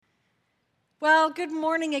Well, good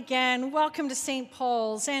morning again. Welcome to St.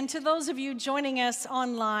 Paul's. And to those of you joining us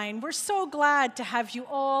online, we're so glad to have you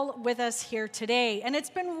all with us here today. And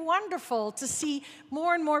it's been wonderful to see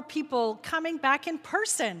more and more people coming back in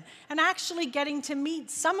person and actually getting to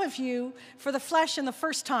meet some of you for the flesh in the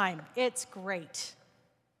first time. It's great.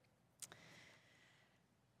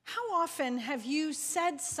 How often have you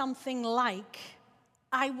said something like,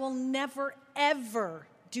 "I will never, ever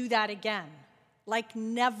do that again," like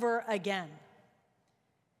never again?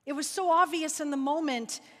 It was so obvious in the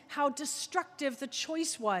moment how destructive the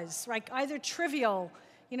choice was, like either trivial,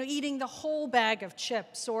 eating the whole bag of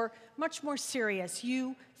chips, or much more serious,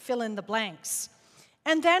 you fill in the blanks.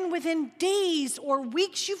 And then within days or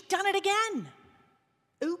weeks, you've done it again.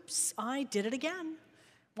 Oops, I did it again.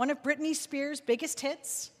 One of Britney Spears' biggest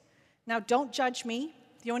hits. Now, don't judge me.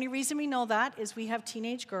 The only reason we know that is we have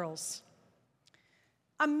teenage girls.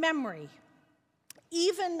 A memory,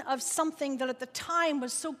 even of something that at the time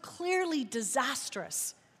was so clearly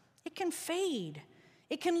disastrous, it can fade.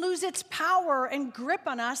 It can lose its power and grip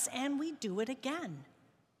on us, and we do it again.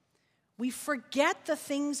 We forget the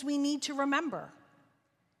things we need to remember.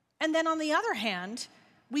 And then on the other hand,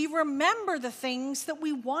 we remember the things that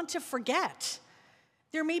we want to forget.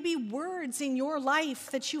 There may be words in your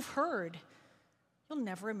life that you've heard. You'll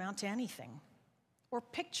never amount to anything. Or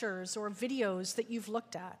pictures or videos that you've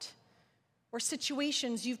looked at. Or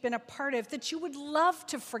situations you've been a part of that you would love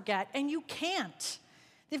to forget, and you can't.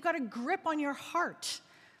 They've got a grip on your heart.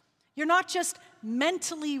 You're not just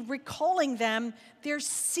mentally recalling them, they're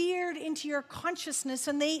seared into your consciousness,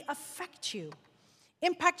 and they affect you,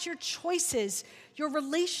 impact your choices, your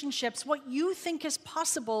relationships, what you think is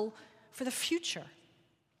possible for the future.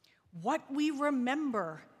 What we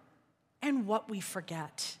remember and what we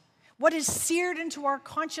forget. What is seared into our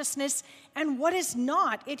consciousness and what is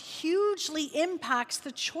not. It hugely impacts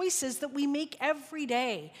the choices that we make every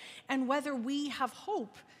day and whether we have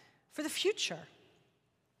hope for the future.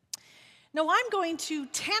 Now, I'm going to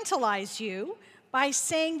tantalize you by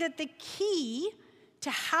saying that the key to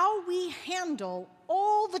how we handle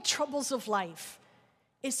all the troubles of life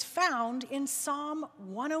is found in Psalm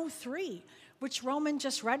 103, which Roman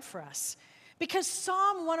just read for us. Because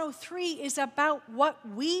Psalm 103 is about what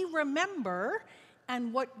we remember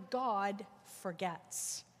and what God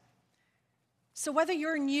forgets. So whether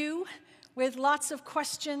you're new with lots of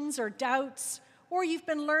questions or doubts, or you've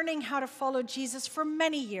been learning how to follow Jesus for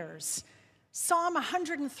many years, Psalm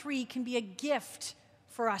 103 can be a gift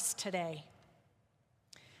for us today.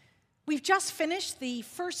 We've just finished the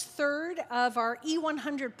first third of our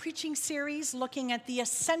E100 preaching series looking at the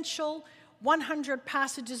essential 100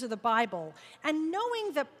 passages of the Bible. And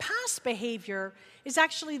knowing that past behavior is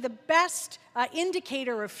actually the best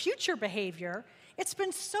indicator of future behavior, it's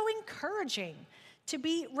been so encouraging to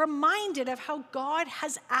be reminded of how God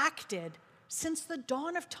has acted since the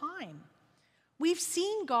dawn of time. We've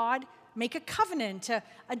seen God make a covenant,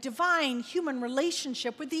 a divine human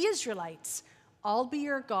relationship with the Israelites. I'll be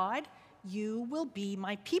your God, you will be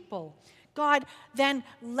my people. God then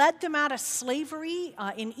led them out of slavery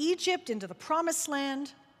in Egypt into the Promised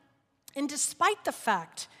Land. And despite the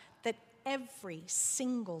fact that every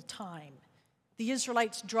single time the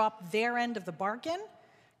Israelites dropped their end of the bargain,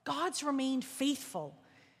 God's remained faithful.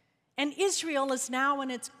 And Israel is now in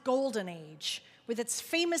its golden age with its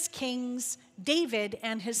famous kings, David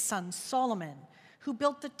and his son Solomon, who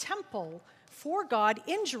built the temple for God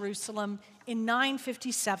in Jerusalem in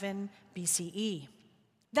 957 BCE.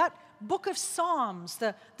 That book of Psalms,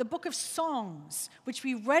 the book of Songs, which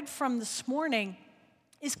we read from this morning,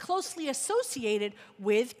 is closely associated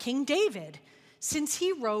with King David, since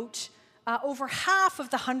he wrote over half of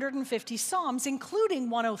the 150 Psalms, including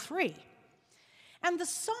 103. And the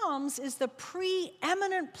Psalms is the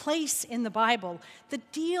preeminent place in the Bible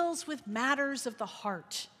that deals with matters of the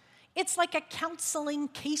heart. It's like a counseling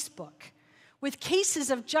casebook with cases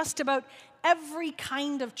of just about every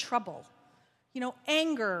kind of trouble.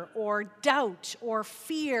 Anger or doubt or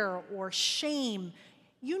fear or shame,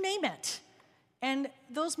 you name it. And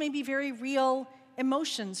those may be very real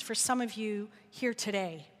emotions for some of you here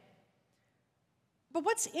today. But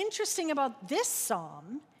what's interesting about this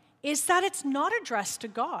psalm is that it's not addressed to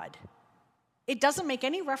God. It doesn't make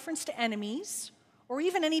any reference to enemies or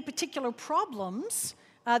even any particular problems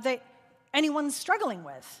that anyone's struggling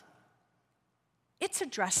with. It's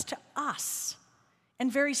addressed to us.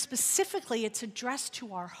 And very specifically, it's addressed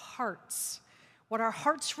to our hearts, what our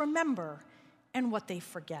hearts remember and what they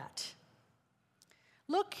forget.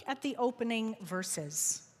 Look at the opening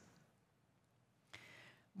verses.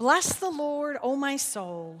 Bless the Lord, O my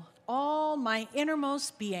soul, all my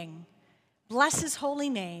innermost being. Bless his holy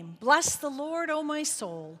name. Bless the Lord, O my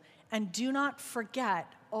soul, and do not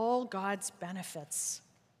forget all God's benefits.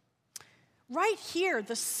 Right here,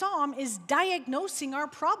 the psalm is diagnosing our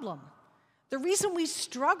problem. The reason we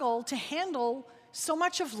struggle to handle so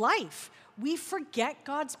much of life. We forget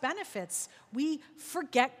God's benefits. We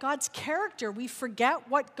forget God's character. We forget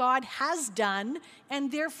what God has done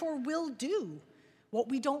and therefore will do. What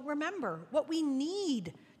we don't remember, what we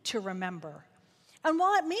need to remember. And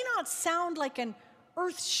while it may not sound like an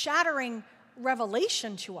earth-shattering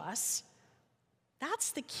revelation to us,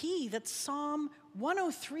 that's the key that Psalm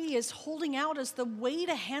 103 is holding out as the way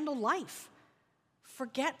to handle life.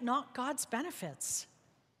 Forget not God's benefits.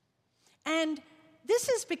 And this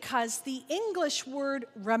is because the English word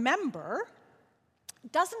remember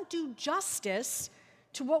doesn't do justice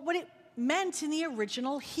to what it meant in the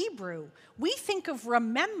original Hebrew. We think of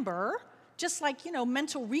remember just like,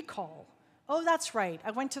 mental recall. Oh, that's right,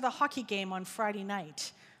 I went to the hockey game on Friday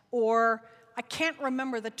night. Or I can't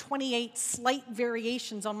remember the 28 slight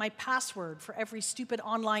variations on my password for every stupid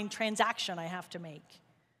online transaction I have to make.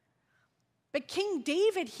 But King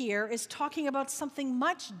David here is talking about something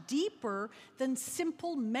much deeper than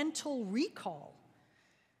simple mental recall.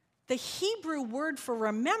 The Hebrew word for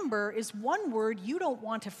remember is one word you don't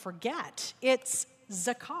want to forget. It's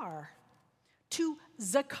zakar. To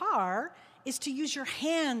zakar is to use your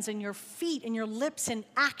hands and your feet and your lips in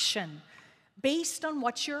action based on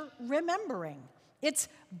what you're remembering. It's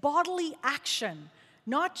bodily action,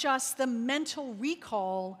 not just the mental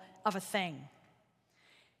recall of a thing.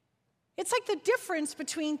 It's like the difference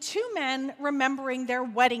between two men remembering their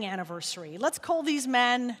wedding anniversary. Let's call these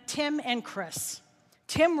men Tim and Chris.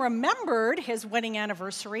 Tim remembered his wedding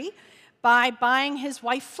anniversary by buying his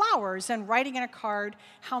wife flowers and writing in a card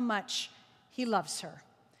how much he loves her.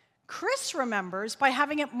 Chris remembers by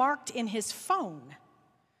having it marked in his phone.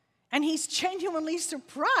 And he's genuinely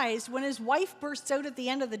surprised when his wife bursts out at the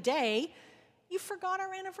end of the day, "You forgot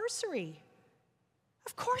our anniversary."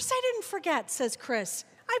 "Of course I didn't forget," says Chris.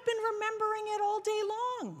 "I've been remembering it all day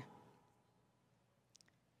long."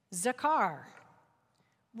 Zakar,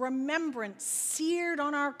 remembrance seared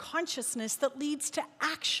on our consciousness that leads to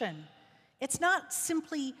action. It's not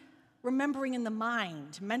simply remembering in the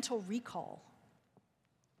mind, mental recall.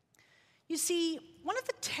 You see, one of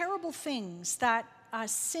the terrible things that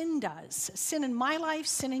sin does, sin in my life,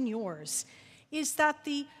 sin in yours, is that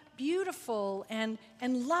the beautiful and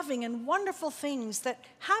loving and wonderful things that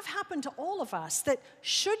have happened to all of us that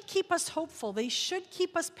should keep us hopeful, they should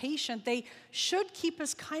keep us patient, they should keep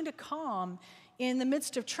us kind of calm in the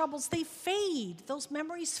midst of troubles, they fade. Those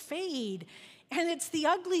memories fade. And it's the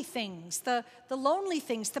ugly things, the lonely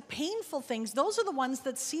things, the painful things, those are the ones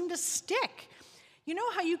that seem to stick. You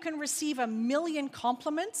know how you can receive 1,000,000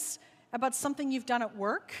 compliments about something you've done at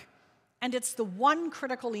work, and it's the one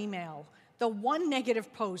critical email, the one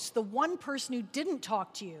negative post, the one person who didn't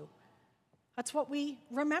talk to you? That's what we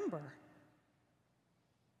remember.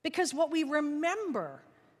 Because what we remember,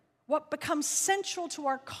 what becomes central to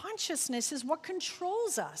our consciousness, is what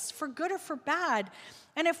controls us, for good or for bad.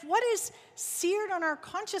 And if what is seared on our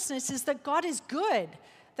consciousness is that God is good,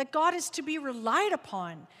 that God is to be relied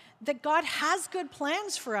upon, that God has good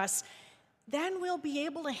plans for us, then we'll be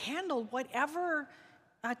able to handle whatever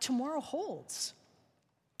tomorrow holds.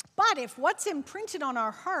 But if what's imprinted on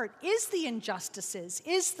our heart is the injustices,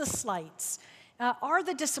 is the slights, are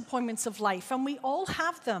the disappointments of life, and we all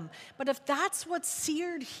have them, but if that's what's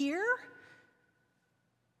seared here,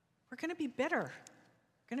 we're going to be bitter.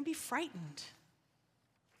 We're going to be frightened.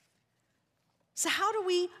 So how do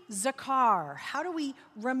we zakar? How do we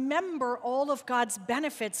remember all of God's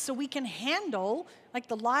benefits so we can handle like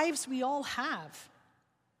the lives we all have?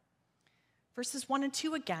 Verses 1 and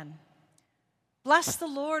 2 again. Bless the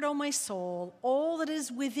Lord, O my soul, all that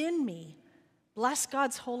is within me. Bless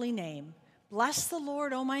God's holy name. Bless the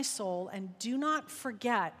Lord, O my soul, and do not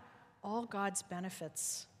forget all God's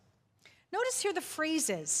benefits. Notice here the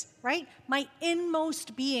phrases, right? My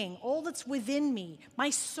inmost being, all that's within me, my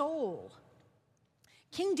soul.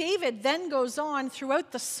 King David then goes on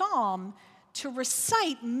throughout the psalm to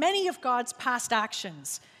recite many of God's past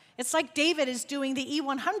actions. It's like David is doing the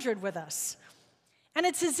E100 with us. And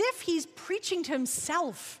it's as if he's preaching to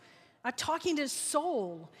himself, talking to his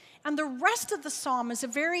soul. And the rest of the psalm is a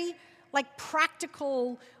very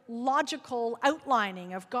practical, logical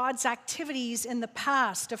outlining of God's activities in the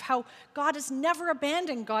past, of how God has never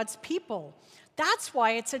abandoned God's people. That's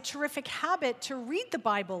why it's a terrific habit to read the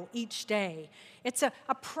Bible each day. It's a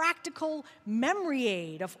practical memory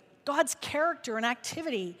aid of God's character and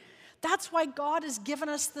activity. That's why God has given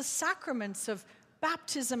us the sacraments of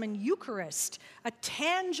baptism and Eucharist,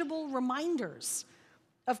 tangible reminders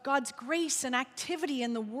of God's grace and activity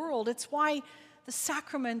in the world. It's why the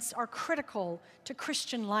sacraments are critical to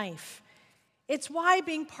Christian life. It's why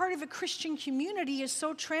being part of a Christian community is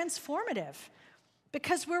so transformative,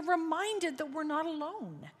 because we're reminded that we're not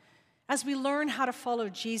alone as we learn how to follow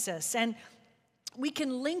Jesus. And we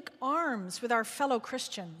can link arms with our fellow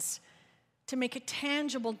Christians to make a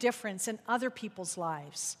tangible difference in other people's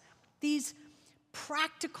lives. These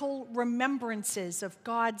practical remembrances of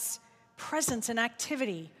God's presence and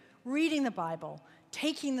activity, reading the Bible,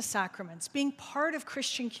 taking the sacraments, being part of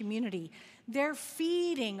Christian community, they're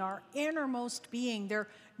feeding our innermost being. They're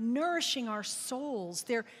nourishing our souls.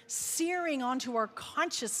 They're searing onto our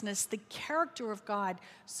consciousness the character of God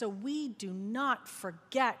so we do not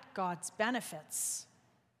forget God's benefits.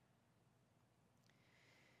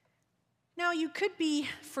 Now, you could be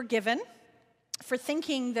forgiven for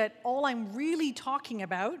thinking that all I'm really talking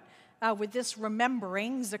about with this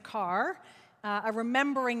remembering, zakar, a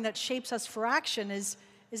remembering that shapes us for action, is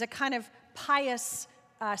a kind of pious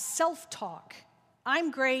self-talk.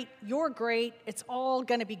 I'm great, you're great, it's all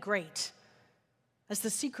going to be great, as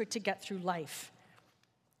the secret to get through life.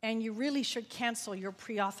 And you really should cancel your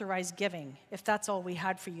pre-authorized giving if that's all we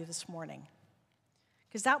had for you this morning.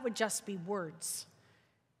 Because that would just be words.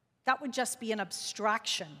 That would just be an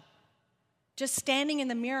abstraction. Just standing in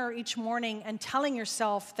the mirror each morning and telling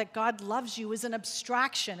yourself that God loves you is an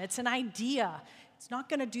abstraction. It's an idea. It's not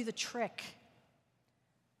going to do the trick.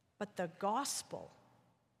 But the gospel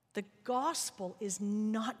is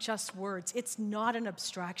not just words. It's not an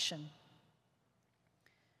abstraction.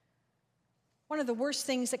 One of the worst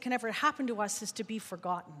things that can ever happen to us is to be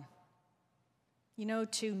forgotten. You know,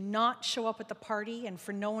 to not show up at the party and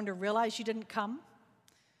for no one to realize you didn't come.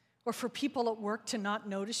 Or for people at work to not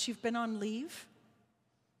notice you've been on leave.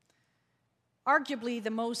 Arguably,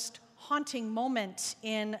 the most haunting moment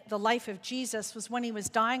in the life of Jesus was when he was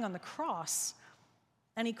dying on the cross,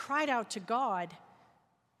 and he cried out to God,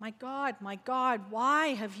 my God, why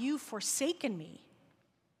have you forsaken me?"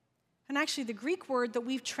 And actually, the Greek word that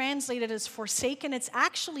we've translated as forsaken, it's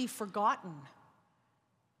actually forgotten.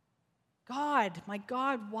 God, my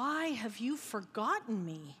God, why have you forgotten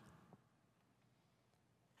me?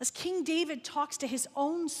 As King David talks to his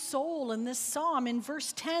own soul in this psalm, in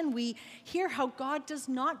verse 10, we hear how God does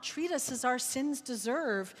not treat us as our sins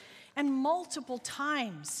deserve. And multiple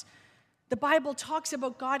times, the Bible talks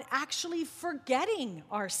about God actually forgetting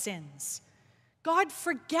our sins. God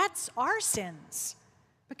forgets our sins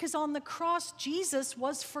because on the cross, Jesus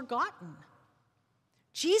was forgotten.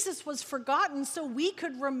 Jesus was forgotten so we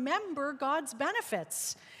could remember God's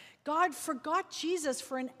benefits. God forgot Jesus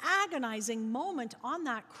for an agonizing moment on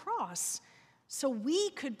that cross so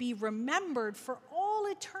we could be remembered for all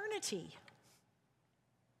eternity.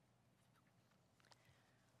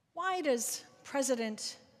 Why does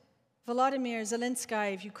President Volodymyr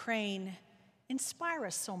Zelensky of Ukraine inspire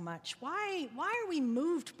us so much? Why are we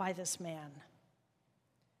moved by this man?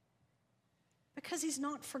 Because he's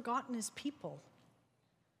not forgotten his people.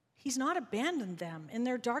 He's not abandoned them in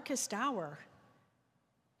their darkest hour.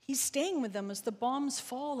 He's staying with them as the bombs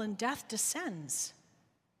fall and death descends.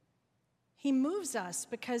 He moves us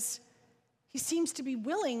because he seems to be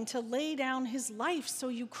willing to lay down his life so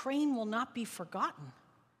Ukraine will not be forgotten.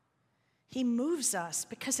 He moves us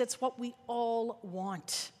because it's what we all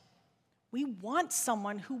want. We want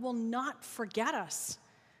someone who will not forget us,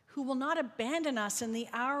 who will not abandon us in the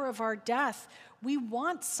hour of our death. We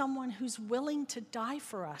want someone who's willing to die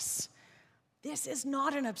for us. This is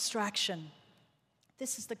not an abstraction.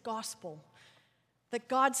 This is the gospel, that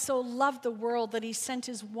God so loved the world that he sent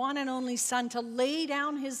his one and only Son to lay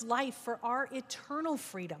down his life for our eternal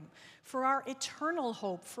freedom, for our eternal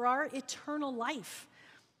hope, for our eternal life.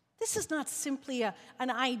 This is not simply an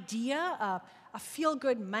idea, a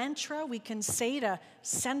feel-good mantra we can say to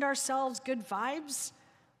send ourselves good vibes.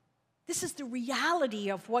 This is the reality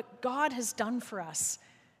of what God has done for us.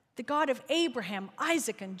 The God of Abraham,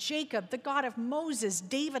 Isaac, and Jacob, the God of Moses,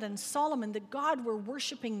 David, and Solomon, the God we're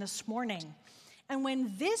worshiping this morning. And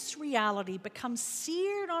when this reality becomes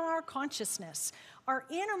seared on our consciousness, our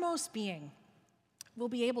innermost being will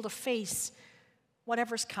be able to face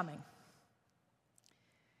whatever's coming.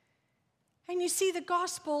 And you see, the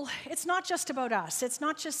gospel, it's not just about us. It's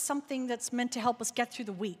not just something that's meant to help us get through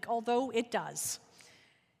the week, although it does.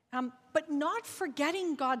 But not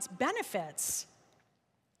forgetting God's benefits,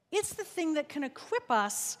 it's the thing that can equip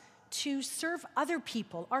us to serve other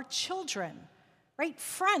people, our children, right?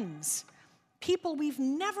 Friends, people we've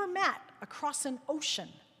never met across an ocean.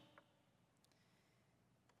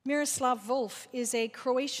 Miroslav Volf is a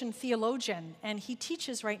Croatian theologian, and he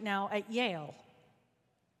teaches right now at Yale.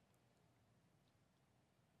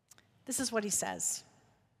 This is what he says.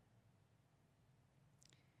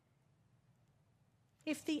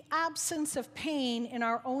 If the absence of pain in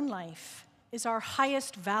our own life is our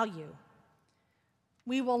highest value,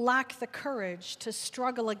 we will lack the courage to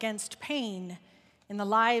struggle against pain in the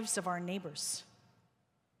lives of our neighbors.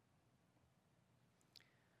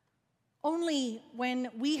 Only when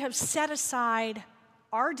we have set aside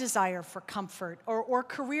our desire for comfort or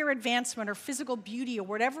career advancement or physical beauty or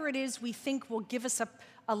whatever it is we think will give us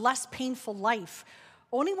a less painful life,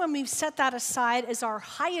 only when we've set that aside as our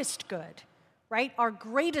highest good, right, our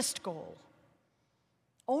greatest goal,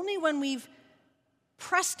 only when we've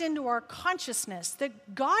pressed into our consciousness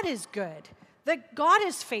that God is good, that God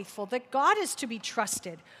is faithful, that God is to be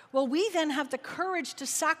trusted, will we then have the courage to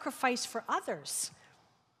sacrifice for others.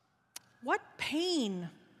 What pain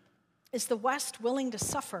is the West willing to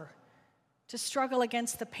suffer to struggle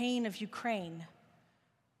against the pain of Ukraine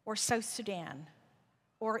or South Sudan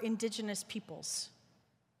or indigenous peoples?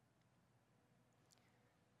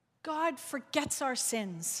 God forgets our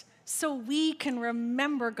sins so we can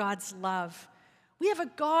remember God's love. We have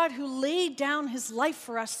a God who laid down his life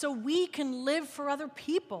for us so we can live for other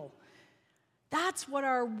people. That's what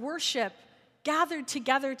our worship gathered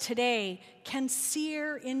together today can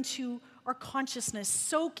sear into our consciousness,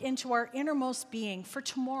 soak into our innermost being for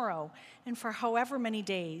tomorrow and for however many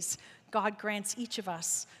days God grants each of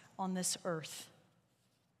us on this earth.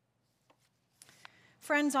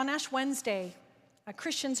 Friends, on Ash Wednesday,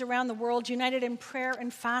 Christians around the world united in prayer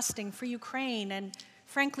and fasting for Ukraine and,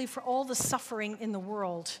 frankly, for all the suffering in the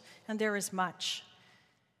world, and there is much.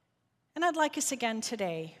 And I'd like us again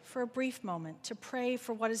today, for a brief moment, to pray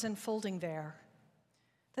for what is unfolding there,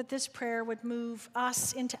 that this prayer would move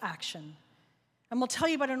us into action. And we'll tell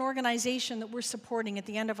you about an organization that we're supporting at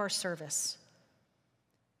the end of our service.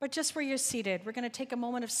 But just where you're seated, we're going to take a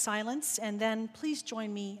moment of silence, and then please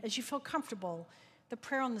join me as you feel comfortable. The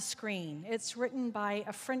prayer on the screen. It's written by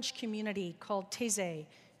a French community called Taizé,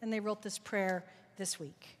 and they wrote this prayer this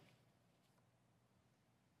week.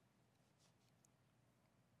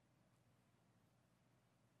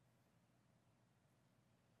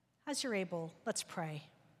 As you're able, let's pray.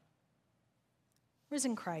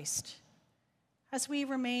 Risen Christ, as we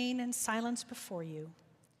remain in silence before you,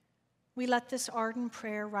 we let this ardent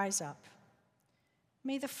prayer rise up.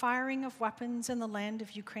 May the firing of weapons in the land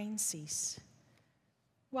of Ukraine cease.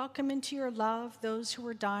 Welcome into your love those who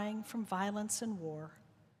are dying from violence and war.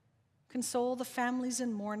 Console the families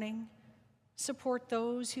in mourning. Support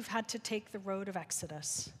those who've had to take the road of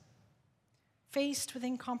exodus. Faced with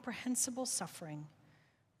incomprehensible suffering,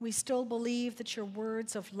 we still believe that your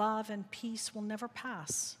words of love and peace will never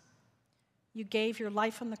pass. You gave your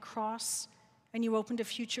life on the cross, and you opened a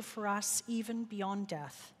future for us even beyond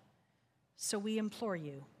death. So we implore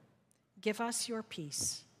you, give us your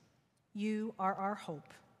peace. You are our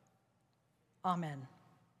hope. Amen.